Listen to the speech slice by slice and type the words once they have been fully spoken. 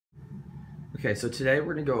Okay, so today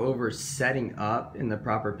we're going to go over setting up in the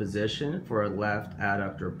proper position for a left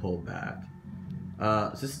adductor pullback.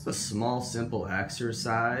 So this is a small, simple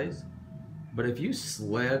exercise, but if you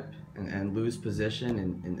slip and lose position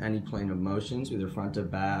in any plane of motions, either front to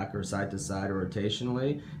back or side to side or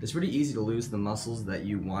rotationally, it's pretty easy to lose the muscles that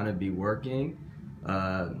you want to be working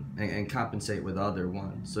and compensate with other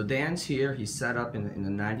ones. So Dan's here, he's set up in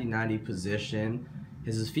the 90-90 position.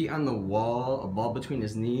 His feet on the wall, a ball between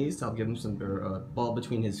his knees to help give him some, or a ball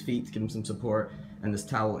between his feet to give him some support, and this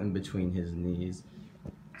towel in between his knees.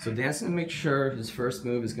 So Dan's gonna make sure his first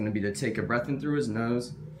move is gonna be to take a breath in through his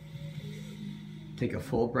nose, take a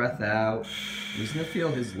full breath out. He's gonna feel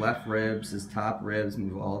his left ribs, his top ribs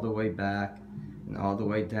move all the way back and all the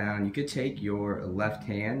way down. You could take your left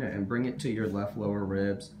hand and bring it to your left lower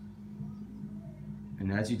ribs.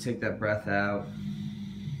 And as you take that breath out,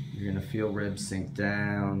 you're gonna feel ribs sink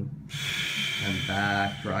down and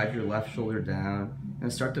back. Drive your left shoulder down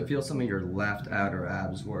and start to feel some of your left outer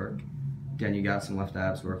abs work. Again, you got some left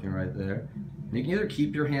abs working right there. And you can either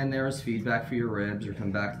keep your hand there as feedback for your ribs or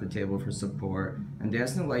come back to the table for support. And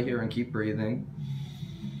Dan's gonna lay here and keep breathing.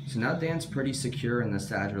 So now Dan's pretty secure in the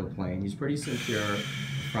sagittal plane. He's pretty secure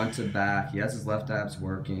front to back. He has his left abs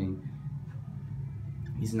working.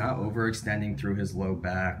 He's not overextending through his low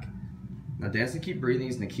back. Now Dan's gonna keep breathing,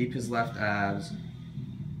 he's gonna keep his left abs.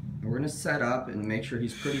 And we're gonna set up and make sure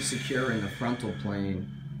he's pretty secure in the frontal plane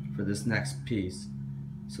for this next piece.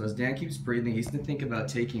 So as Dan keeps breathing, he's gonna think about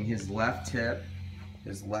taking his left hip,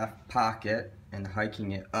 his left pocket, and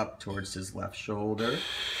hiking it up towards his left shoulder.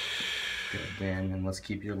 Good, Dan, and let's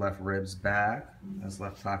keep your left ribs back. His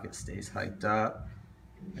left pocket stays hiked up.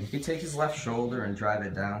 And you can take his left shoulder and drive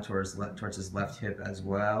it down towards his left hip as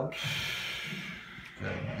well.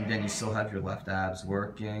 Good. Again, you still have your left abs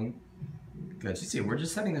working. Good. So you see, we're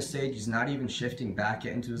just setting the stage. He's not even shifting back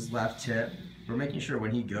into his left hip. We're making sure when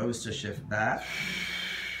he goes to shift back,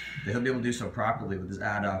 that he'll be able to do so properly with his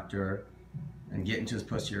adductor and get into his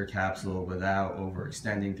posterior capsule without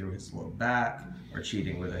overextending through his low back or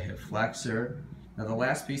cheating with a hip flexor. Now the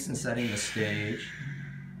last piece in setting the stage,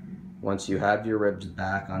 once you have your ribs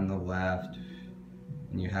back on the left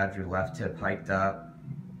and you have your left hip hiked up,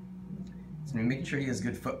 so making sure he has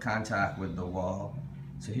good foot contact with the wall.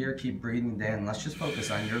 So here, keep breathing, Dan. Let's just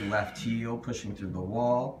focus on your left heel pushing through the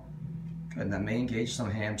wall. Good, and that may engage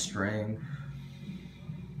some hamstring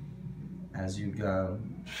as you go.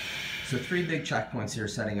 So 3 big checkpoints here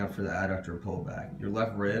setting up for the adductor pullback. Your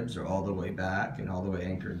left ribs are all the way back and all the way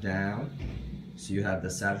anchored down. So you have the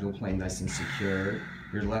sagittal plane nice and secure.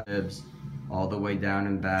 Your left ribs all the way down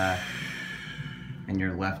and back, and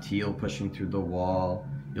your left heel pushing through the wall.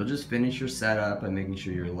 You'll just finish your setup by making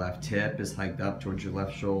sure your left hip is hiked up towards your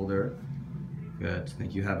left shoulder. Good. So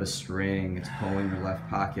think you have a string. It's pulling your left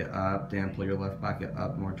pocket up. Dan, pull your left pocket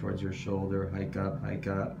up more towards your shoulder. Hike up, hike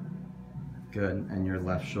up. Good. And your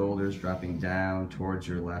left shoulder's dropping down towards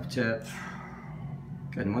your left hip.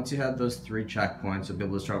 Good. And once you have those 3 checkpoints, you'll be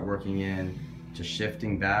able to start working in to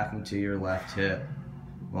shifting back into your left hip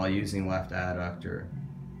while using left adductor.